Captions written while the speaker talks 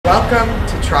Welcome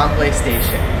to Tremblay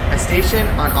Station, a station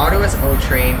on Ottawa's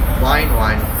OTrain Line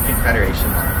 1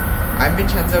 Confederation Line. I'm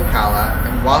VCalla,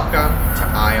 and welcome to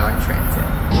Ion Transit.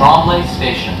 Tremblay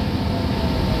Station.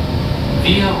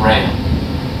 VIA Rail.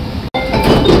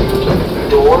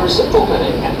 Doors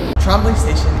opening. Tremblay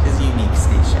Station is a unique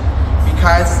station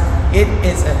because it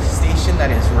is a station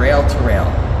that is rail to rail,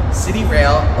 City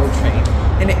Rail OTrain,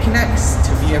 and it connects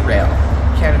to VIA Rail,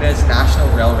 Canada's national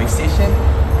railway station,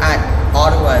 at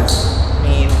Ottawa's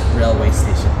main railway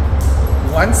station.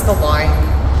 Once the Line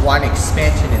 1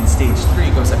 expansion in Stage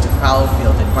 3 goes up to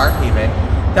Fallowfield and Barkhaven,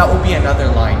 that will be another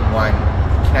Line 1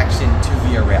 connection to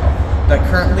VIA Rail. But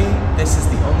currently, this is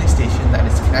the only station that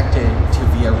is connected to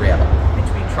VIA Rail.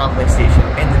 Between Tremblay Station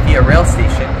and the VIA Rail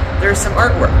station, there is some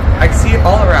artwork. I can see it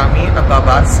all around me, above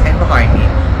us, and behind me.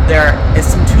 There is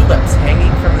some tulips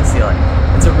hanging from the ceiling.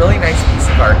 It's a really nice piece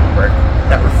of artwork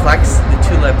that reflects the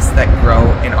tulips that grow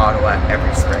in Ottawa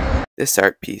every spring. This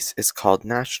art piece is called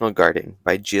National Guarding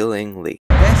by Jillian Lee.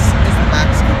 This is the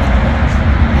Max Keeping Bridge,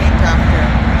 named after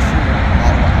true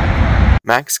Ottawa.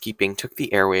 Max Keeping took the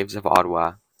airwaves of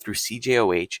Ottawa through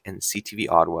CJOH and CTV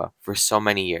Ottawa for so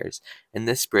many years, and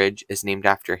this bridge is named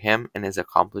after him and his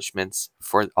accomplishments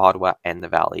for Ottawa and the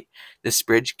Valley. This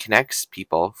bridge connects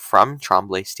people from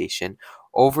Tremblay Station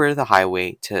over the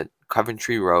highway to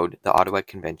Coventry Road, the Ottawa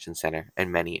Convention Centre,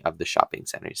 and many of the shopping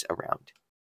centres around.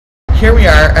 Here we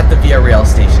are at the VIA Rail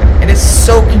Station. It is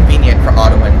so convenient for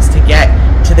Ottawans to get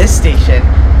to this station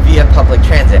via public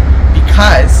transit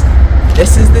because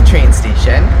this is the train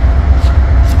station,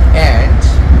 and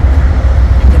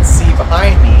you can see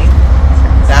behind me,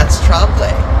 that's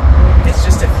Tremblay. It's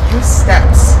just a few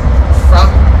steps from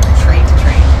train to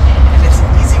train, and it's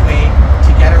an easy way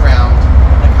to get around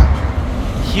the country.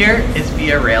 Here is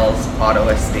VIA Rail's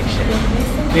Ottawa Station.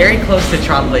 Very close to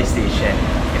Tremblay Station,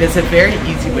 it is a very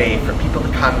easy way for people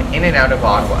to come in and out of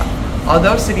Ottawa.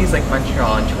 Although cities like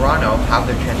Montreal and Toronto have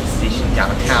their transit station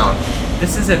downtown,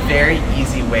 this is a very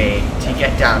easy way to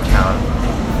get downtown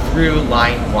through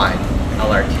Line 1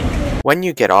 LRT. When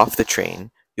you get off the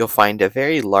train, you'll find a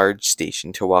very large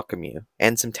station to welcome you,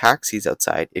 and some taxis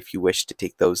outside if you wish to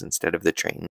take those instead of the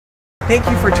train. Thank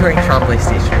you for touring Tremblay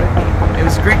Station with me. It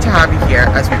was great to have you here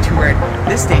as we toured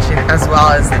this station as well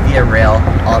as the VIA Rail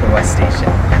Ottawa Station.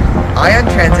 Ion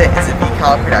Transit is a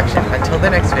VCalla production. Until the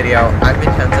next video, I'm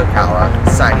VCalla,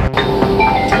 signing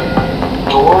off.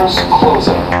 Doors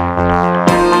closing.